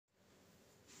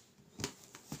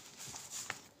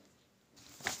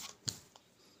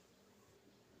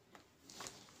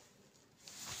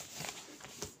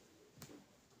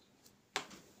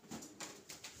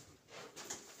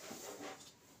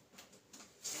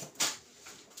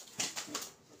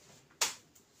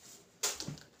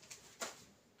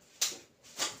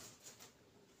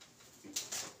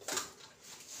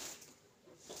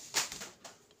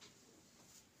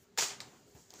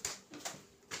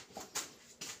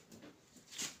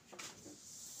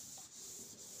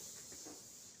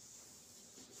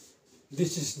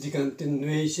This is the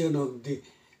continuation of the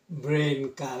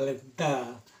brain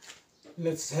calendar.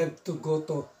 Let's have to go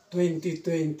to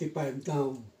 2025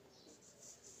 now.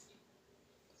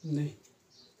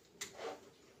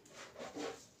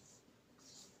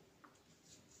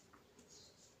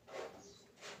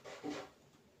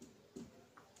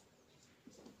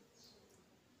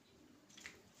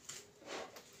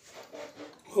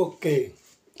 Okay.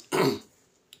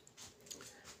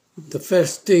 The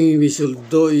first thing we should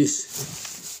do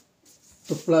is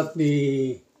to plot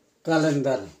the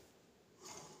calendar.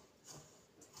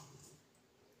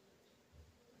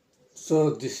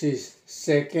 So this is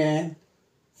second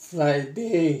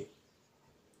Friday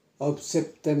of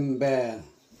September.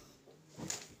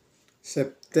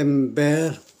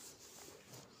 September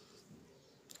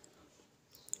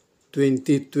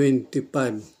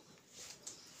 2025.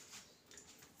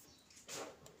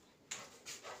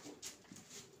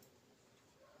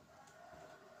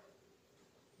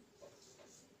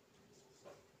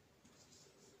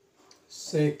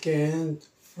 Second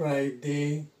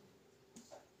Friday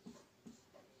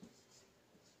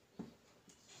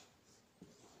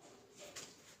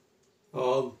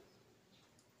of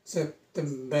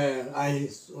September.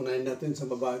 Ay, unahin natin sa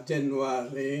baba.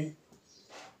 January.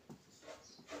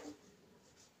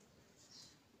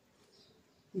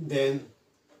 Then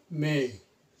May.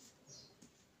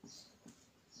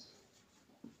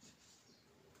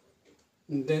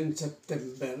 And then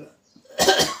September.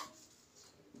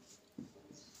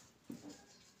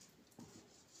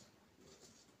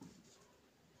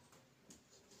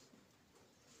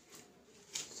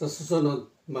 Sa susunod,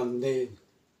 Monday.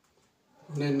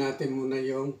 Unahin natin muna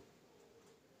yung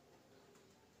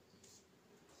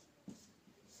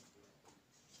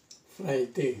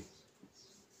Friday.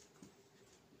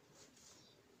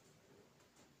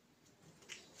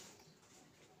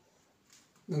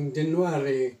 Ng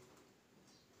January,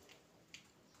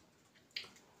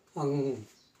 ang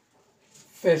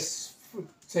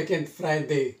second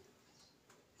Friday,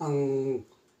 ang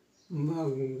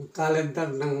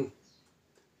calendar ng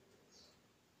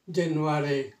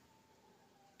January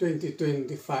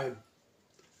 2025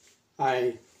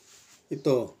 ay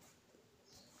ito.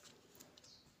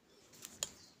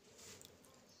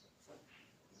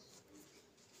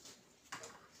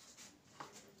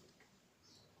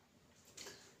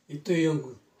 Ito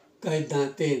yung guide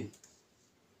natin.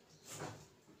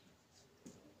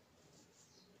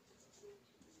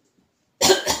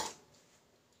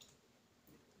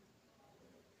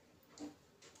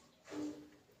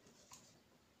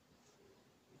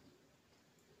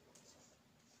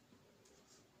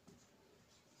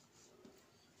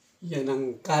 Yan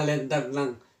ang calendar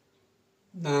ng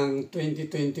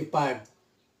 2025.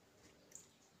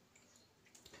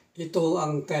 Ito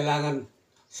ang kailangan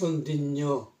sundin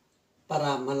nyo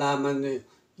para malaman nyo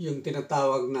yung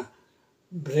tinatawag na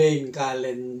brain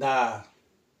calendar.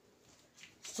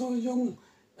 So yung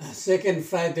second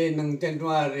Friday ng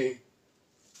January,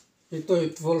 it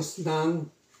falls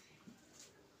ng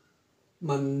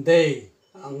Monday,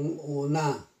 ang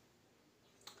una.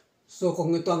 So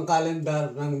kung ito ang calendar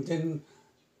ng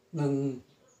 2025,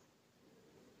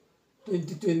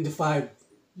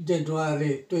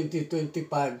 January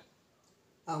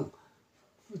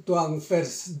 2025, ito ang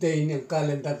first day ng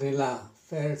calendar nila.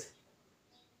 First,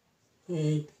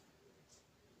 8,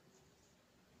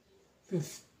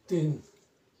 15,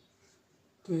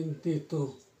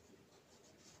 22,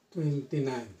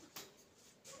 29.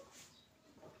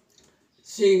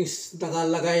 Since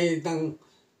nakalagay ng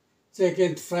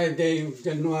second Friday of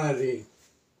January,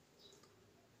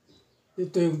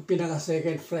 ito yung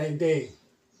pinaka-second Friday.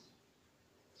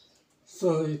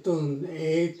 So, itong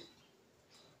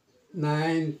 8,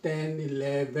 9, 10,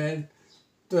 11,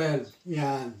 12.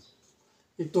 Yan.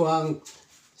 Ito ang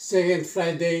second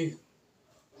Friday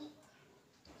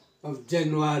of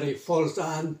January. Falls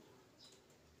on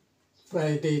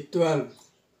Friday 12.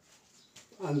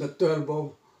 On the 12th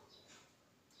of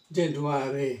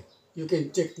January. You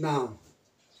can check now.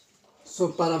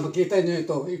 So, para makita nyo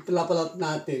ito, ipalapalat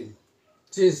natin.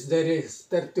 Since there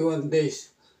is 31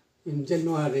 days in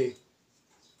January,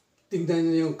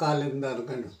 tingnan nyo yung calendar.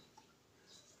 Gano'n.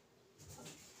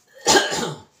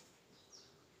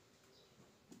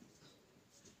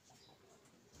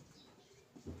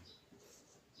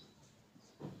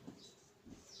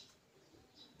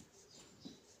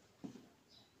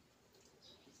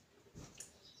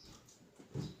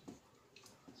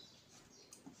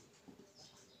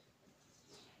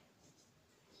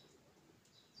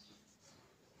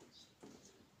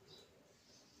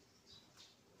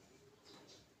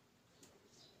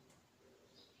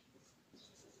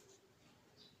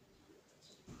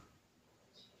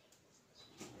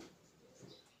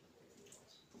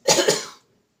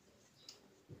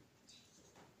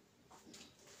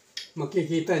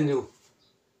 makikita nyo,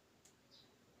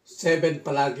 7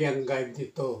 palagi ang guide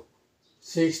dito.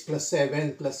 6 plus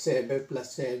 7 plus 7 plus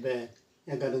 7.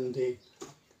 Yan, ganun din.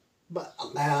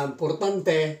 Kaya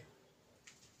importante,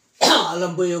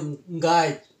 alam mo yung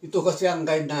guide. Ito kasi ang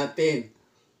guide natin.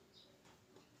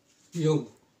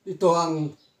 Ito ang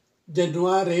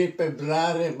January,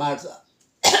 February, March,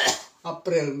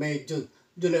 April, May, June,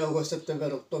 July, August, September,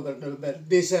 October, November,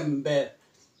 December.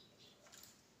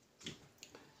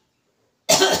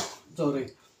 Sorry.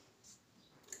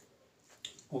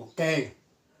 Okay.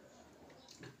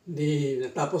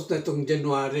 Natapos na itong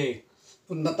January.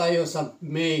 Punta tayo sa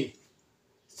May.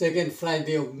 Second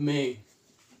Friday of May.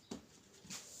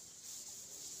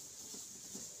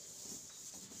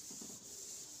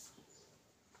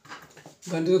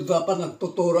 Ganito dapat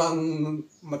nagtuturo ang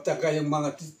matyaga yung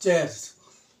mga teachers.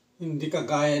 Hindi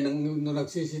kagaya ng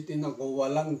nagsisitin ako,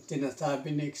 walang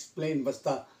sinasabi na explain.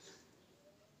 Basta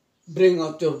bring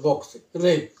out your box,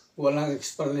 read. Walang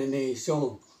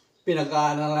explanation.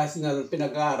 Pinag-a-analyze na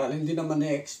pinag-aaral. Hindi naman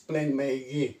i-explain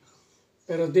maigi.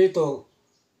 Pero dito,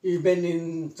 even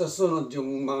sa sunod,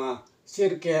 yung mga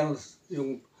circles,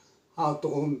 yung how to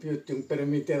compute yung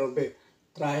perimeter of a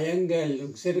triangle,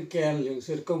 yung circle, yung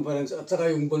circumference, at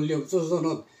saka yung volume.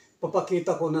 Susunod,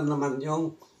 papakita ko na naman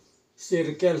yung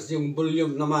circles, yung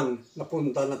volume naman.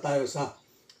 Napunta na tayo sa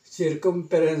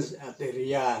circumference at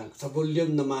area. Sa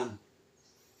volume naman,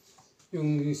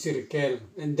 yung circle.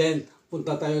 And then,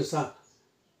 punta tayo sa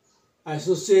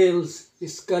isosceles,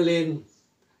 scalene,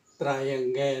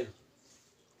 triangle.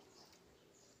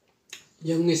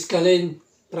 Yung scalene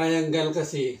triangle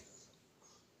kasi,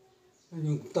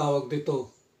 yung tawag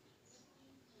dito,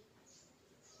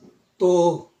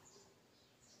 two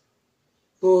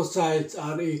sides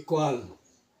are equal.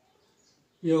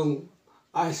 Yung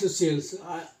isosceles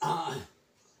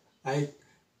ay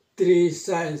 3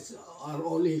 sides are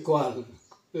all equal.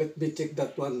 Let me check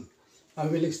that one. I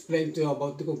will explain to you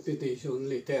about the computation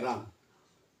later on.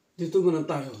 Dito muna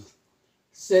tayo.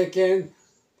 Second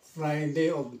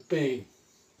Friday of May.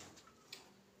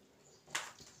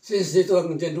 Since dito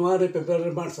ang January, February,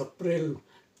 March, April,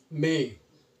 May.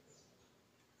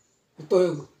 Ito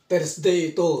yung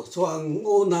Thursday ito. So ang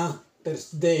una,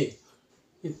 Thursday.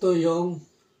 Ito yung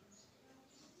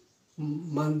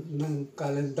month ng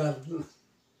calendar.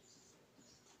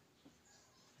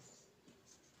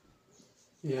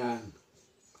 Yan.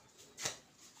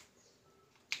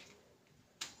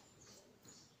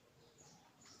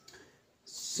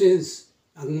 Since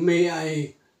ang May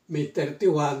ay May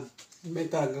 31, may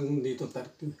tagang dito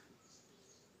 30.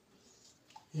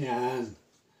 Yan.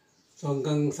 So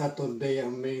hanggang Saturday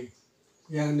ang May.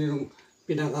 Yan yung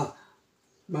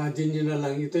imagine nyo na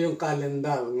lang, ito yung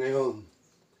calendar ngayon.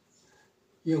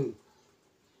 Yung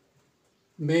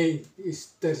May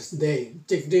is Thursday.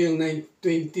 Check nyo yung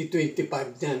 2025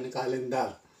 niyan,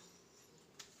 calendar.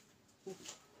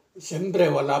 Siyempre,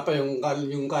 wala pa yung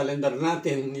calendar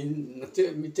natin.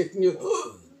 Check nyo.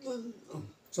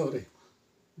 Sorry.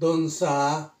 Doon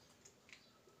sa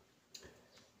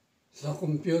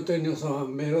computer nyo.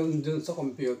 Meron doon sa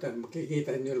computer.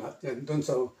 Makikita nyo lahat yan. Doon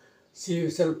sa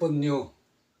cellphone nyo.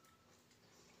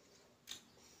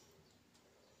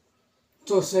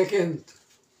 So, second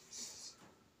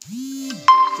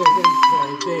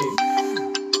Friday.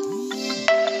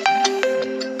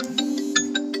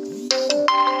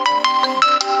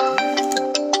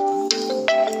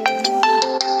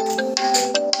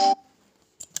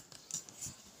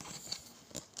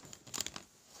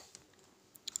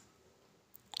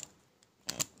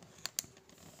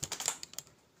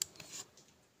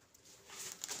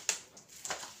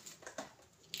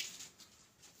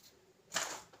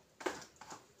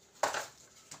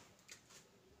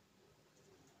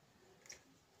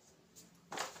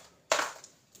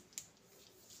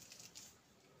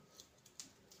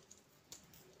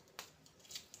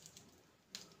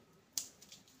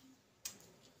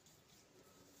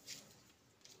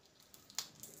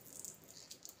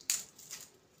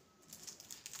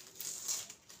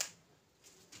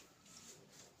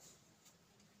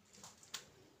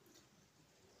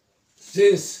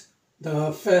 Since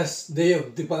the first day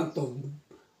of the month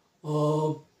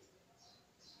of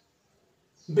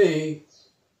May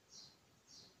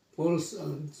falls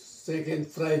on second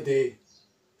Friday,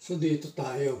 so dito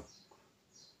tayo.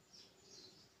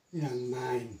 Yan,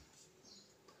 9.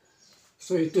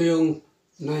 So ito yung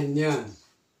 9 yan.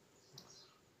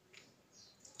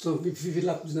 So fill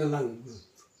up na lang.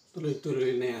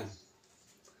 Tuloy-tuloy na yan.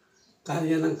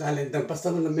 Kaya ng calendar.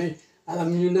 Basta na may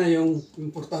alam niyo na yung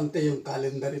importante yung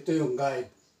calendar. Ito yung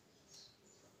guide.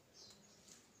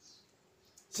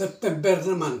 September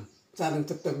naman. Sarang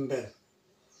September.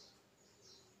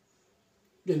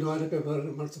 January,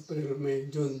 February, March, April, May,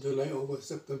 June, July, August,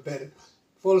 September.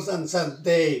 Falls on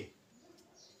Sunday.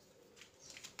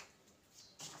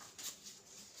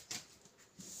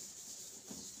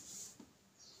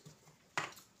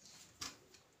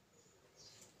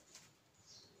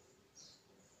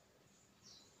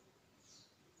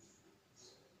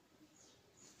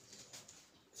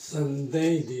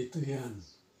 Sunday dito yan.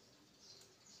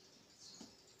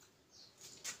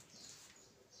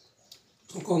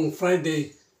 So kung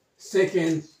Friday,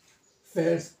 second,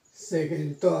 first,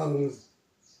 second, ito ang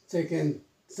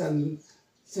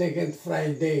second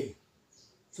Friday.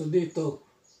 So dito,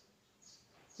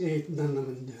 8 na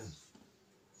naman yan.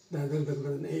 Dadagdag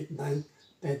na 8, 9,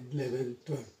 10, 11,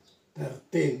 12,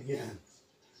 13, yan.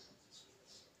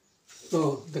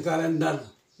 So, the calendar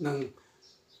ng,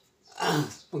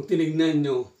 pag tinignan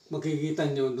nyo, makikita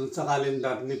nyo dun sa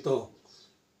calendar nito,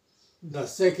 the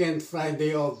second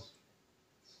Friday of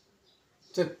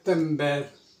September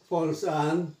falls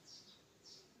on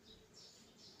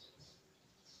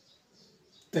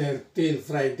 13,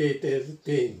 Friday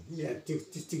 13. Yan,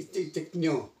 check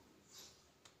nyo.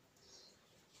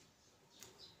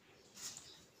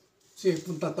 Sige,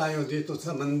 punta tayo dito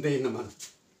sa Monday naman.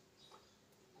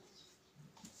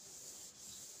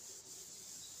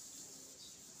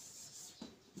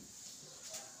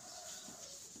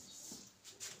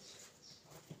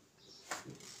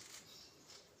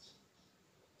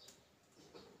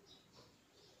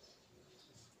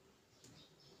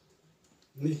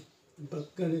 Ba't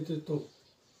ganito ito?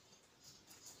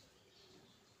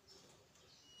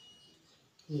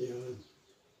 Yan.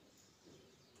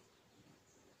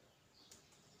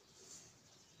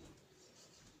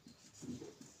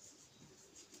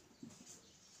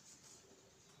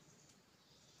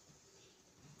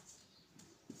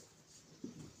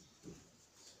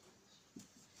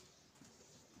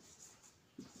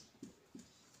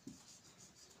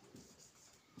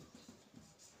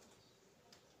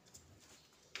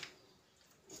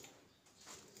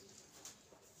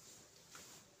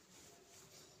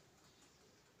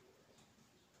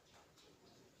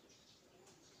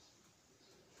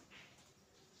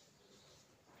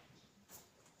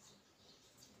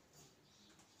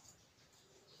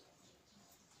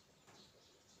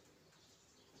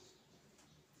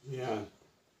 Yan.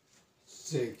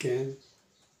 Second.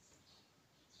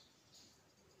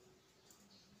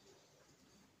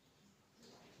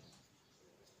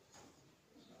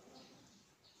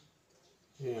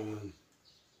 Yan.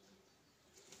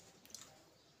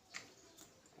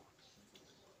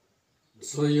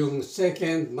 So yung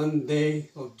second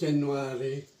Monday of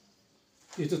January,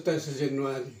 dito tayo sa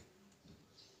January.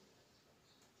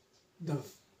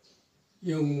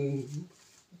 Yung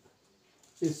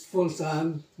it falls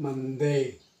on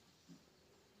Monday.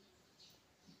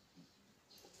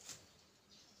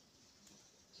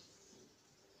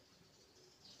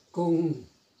 Kung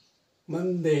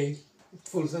Monday, it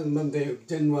falls on Monday of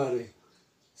January.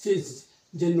 Since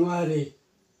January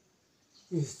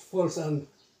falls on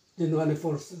January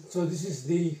 4th. So this is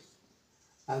the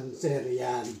answer,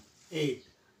 yan. 8.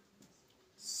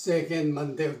 Second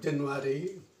Monday of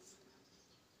January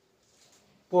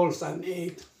falls on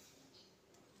 8.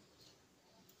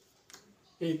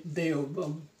 8th day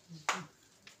of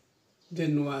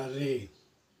January.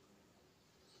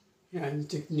 Yan,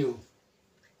 check nyo.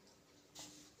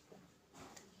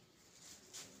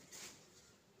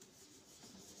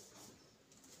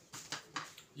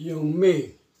 Yung May,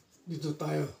 dito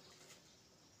tayo.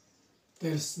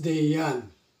 Thursday yan.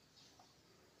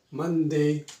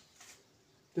 Monday,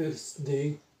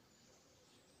 Thursday.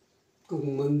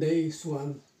 Kung Monday is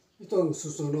 1, ito ang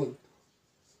susunod.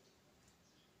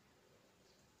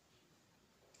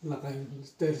 Lakay,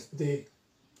 Thursday,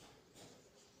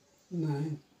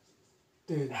 9,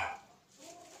 10.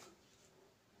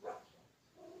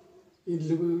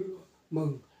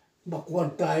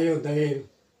 Mag-backward tayo dahil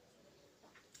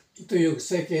ito yung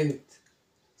second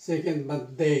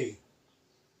Monday.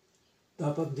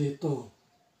 Dapat dito.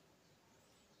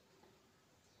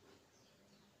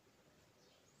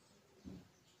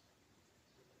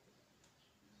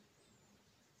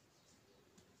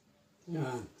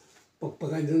 Yan.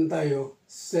 Pagpagandun tayo,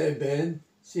 7,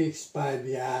 6, 5,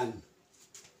 yan.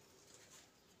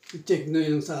 I-check nyo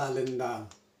yung sa calendar.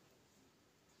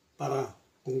 Para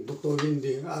kung totoo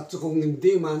hindi. At kung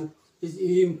hindi man,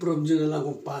 i-improve nyo na lang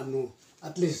kung paano.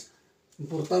 At least,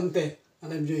 importante,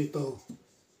 alam nyo ito.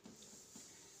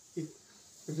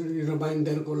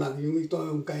 I-reminder ko lang, yung ito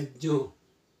yung guide nyo.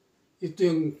 Ito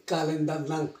yung calendar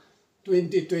ng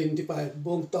 2025,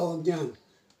 buong taon yan.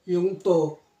 Yung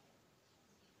to,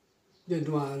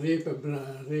 January,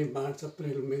 February, March,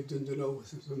 April, May, June, July,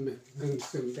 August, September, hanggang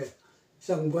December.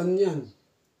 Isang buwan yan.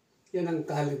 Yan ang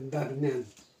calendar niyan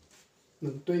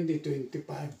ng 2025.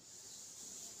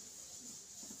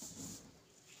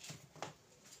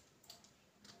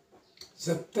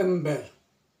 September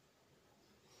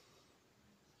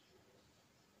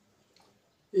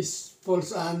is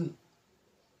falls on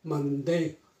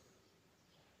Monday.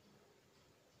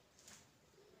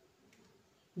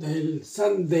 Dahil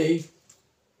Sunday,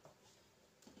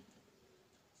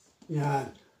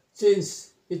 yan.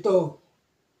 Since ito,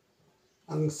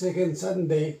 ang second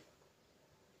Sunday,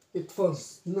 it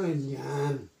falls na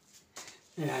yan.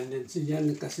 Ayan,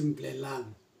 yan kasimple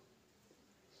lang.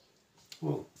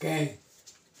 Okay.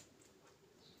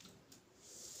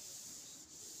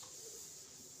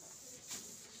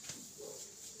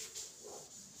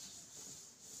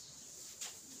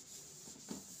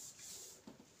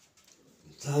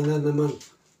 Sana naman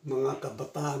mga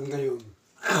kabataan ngayon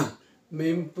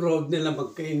may improve nila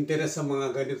magka-interest sa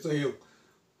mga ganito yung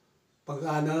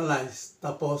pag-analyze,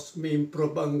 tapos may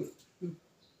improve ang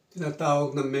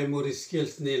tinatawag na memory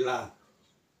skills nila.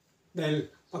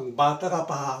 Dahil pang bata ka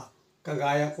pa,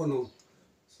 kagaya ko no,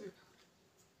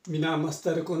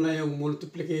 minamaster ko na yung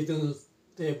multiplication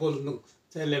table nung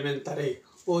sa elementary.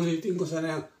 Ulitin ko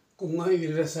sana kung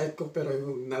i-recite ko, pero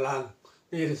yung na lang,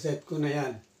 i-recite ko na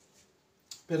yan.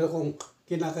 Pero kung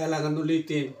kinakailangan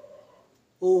ulitin,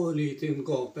 uulitin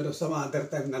ko. Pero sa mother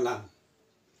time na lang.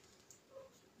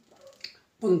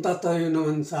 Punta tayo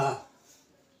naman sa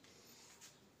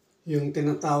yung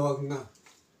tinatawag na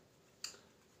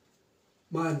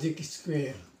magic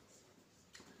square.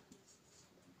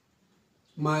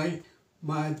 My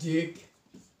magic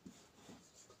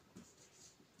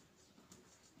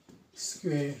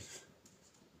square.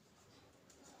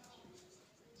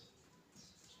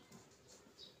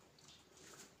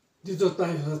 Dito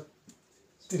tayo sa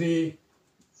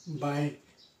 3 by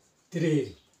 3.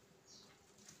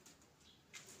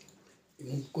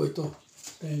 Iwan ko ito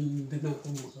dahil hindi na ako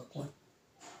makakuha.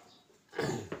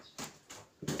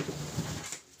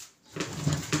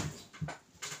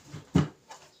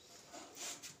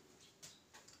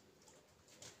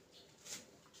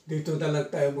 Dito na lang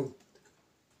tayo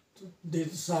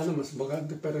dito sana mas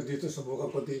maganda, pero dito subukan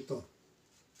ko dito.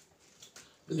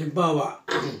 Halimbawa,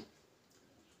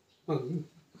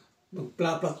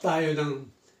 magplaplak tayo ng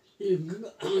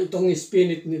itong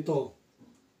spinach nito.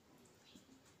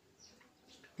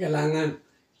 Kailangan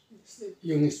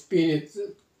yung spinach,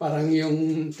 parang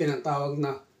yung tinatawag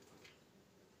na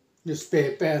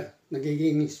newspaper,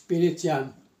 nagiging spinach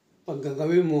yan. Pag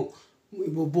gagawin mo,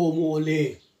 ibubuo mo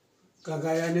uli.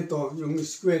 Kagaya nito, yung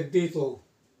square dito,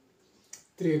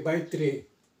 3 by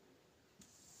 3.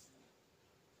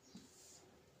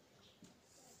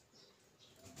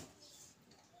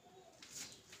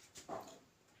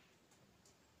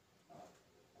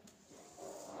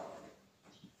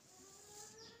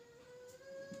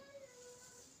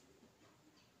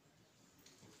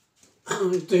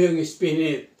 Ito yung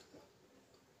spinach.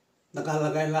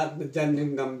 Nakalagay lahat na dyan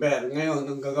yung number. Ngayon,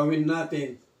 ang gagawin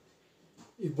natin,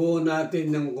 ibuo natin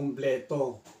ng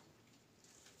kumpleto.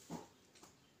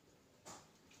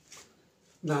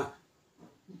 Na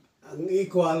ang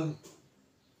equal,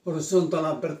 horizontal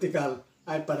at vertical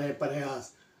ay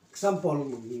pare-parehas. Example,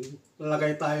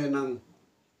 lalagay tayo ng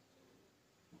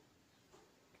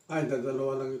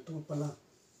dalawa lang ito pala.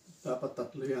 Dapat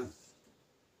 3 yan.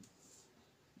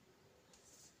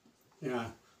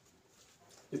 Yan.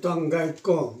 Ito ang guide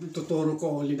ko. Ituturo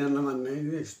ko uli na naman.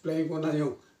 I-explain ko na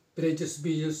yung previous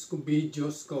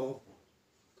videos ko.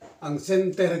 Ang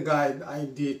center guide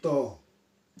ay dito.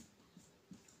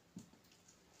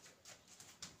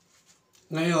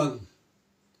 Ngayon,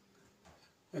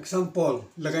 example,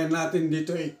 lagay natin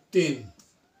dito 18.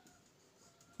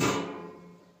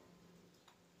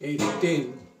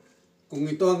 18. Kung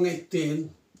ito ang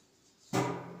 18,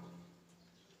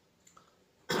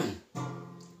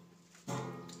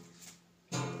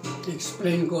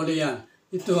 explain ko ulit yan.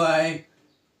 Ito ay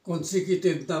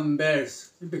consecutive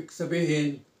numbers. Ibig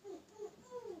sabihin,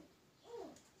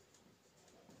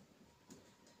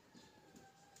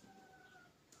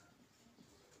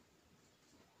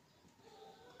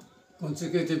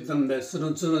 consecutive numbers,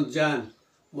 sunod-sunod dyan.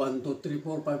 1, 2, 3,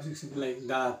 4, 5, 6, like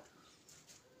that.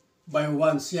 By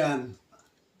ones yan.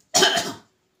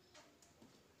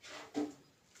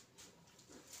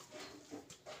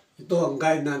 Ito ang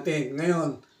guide natin.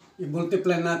 Ngayon,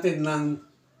 i-multiply natin ng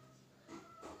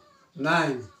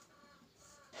 9.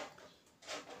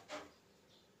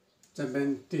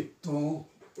 72,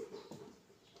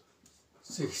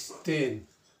 16.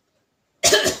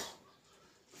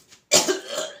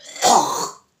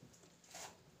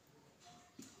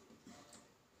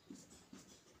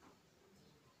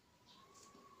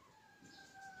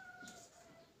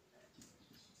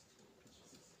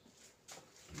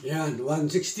 Yan,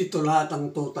 162 lahat ang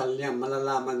total niya,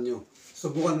 malalaman nyo.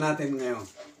 Subukan natin ngayon.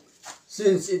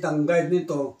 Since itang guide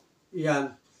nito, yan,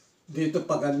 dito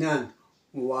pa ganyan.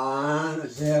 1, 0,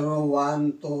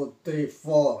 1, 2, 3,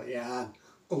 4. Yan.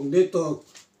 Kung dito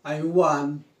ay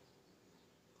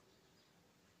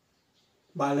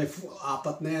 1, bale,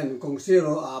 4 na yan. Kung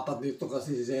 0, 4 dito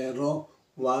kasi 0,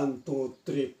 1, 2,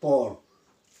 3,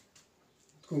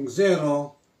 4. Kung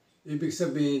 0, ibig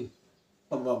sabihin,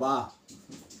 pababa.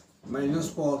 Minus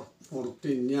 4,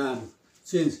 14 yan.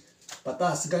 Since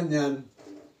patas ganyan,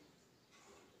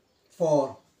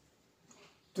 4,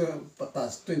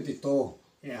 patas 22.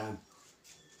 Yan.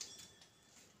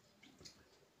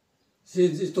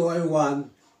 Since ito ay 1,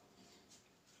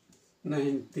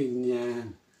 19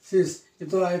 yan. Since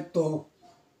ito ay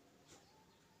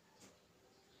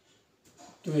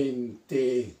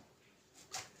 20.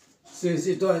 Since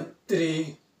ito ay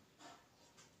 3,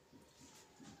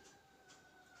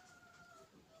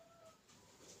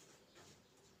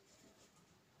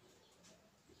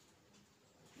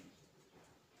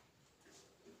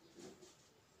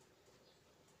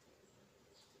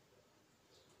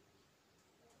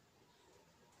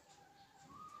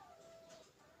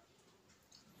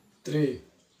 3.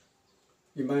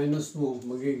 I-minus mo,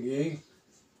 magiging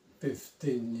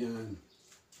 15 yan.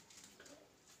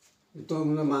 Ito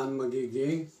naman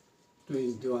magiging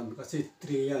 21 kasi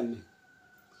 3 yan.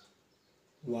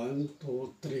 1,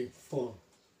 2, 3, 4.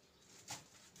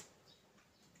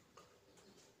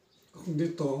 Kung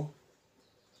dito,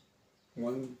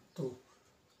 1, 2,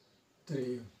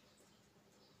 3,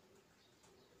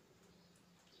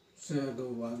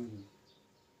 0, 1,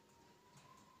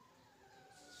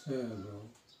 0,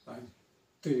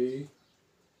 3,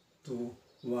 2,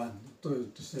 1,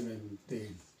 2 to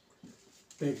 17.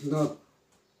 Take note,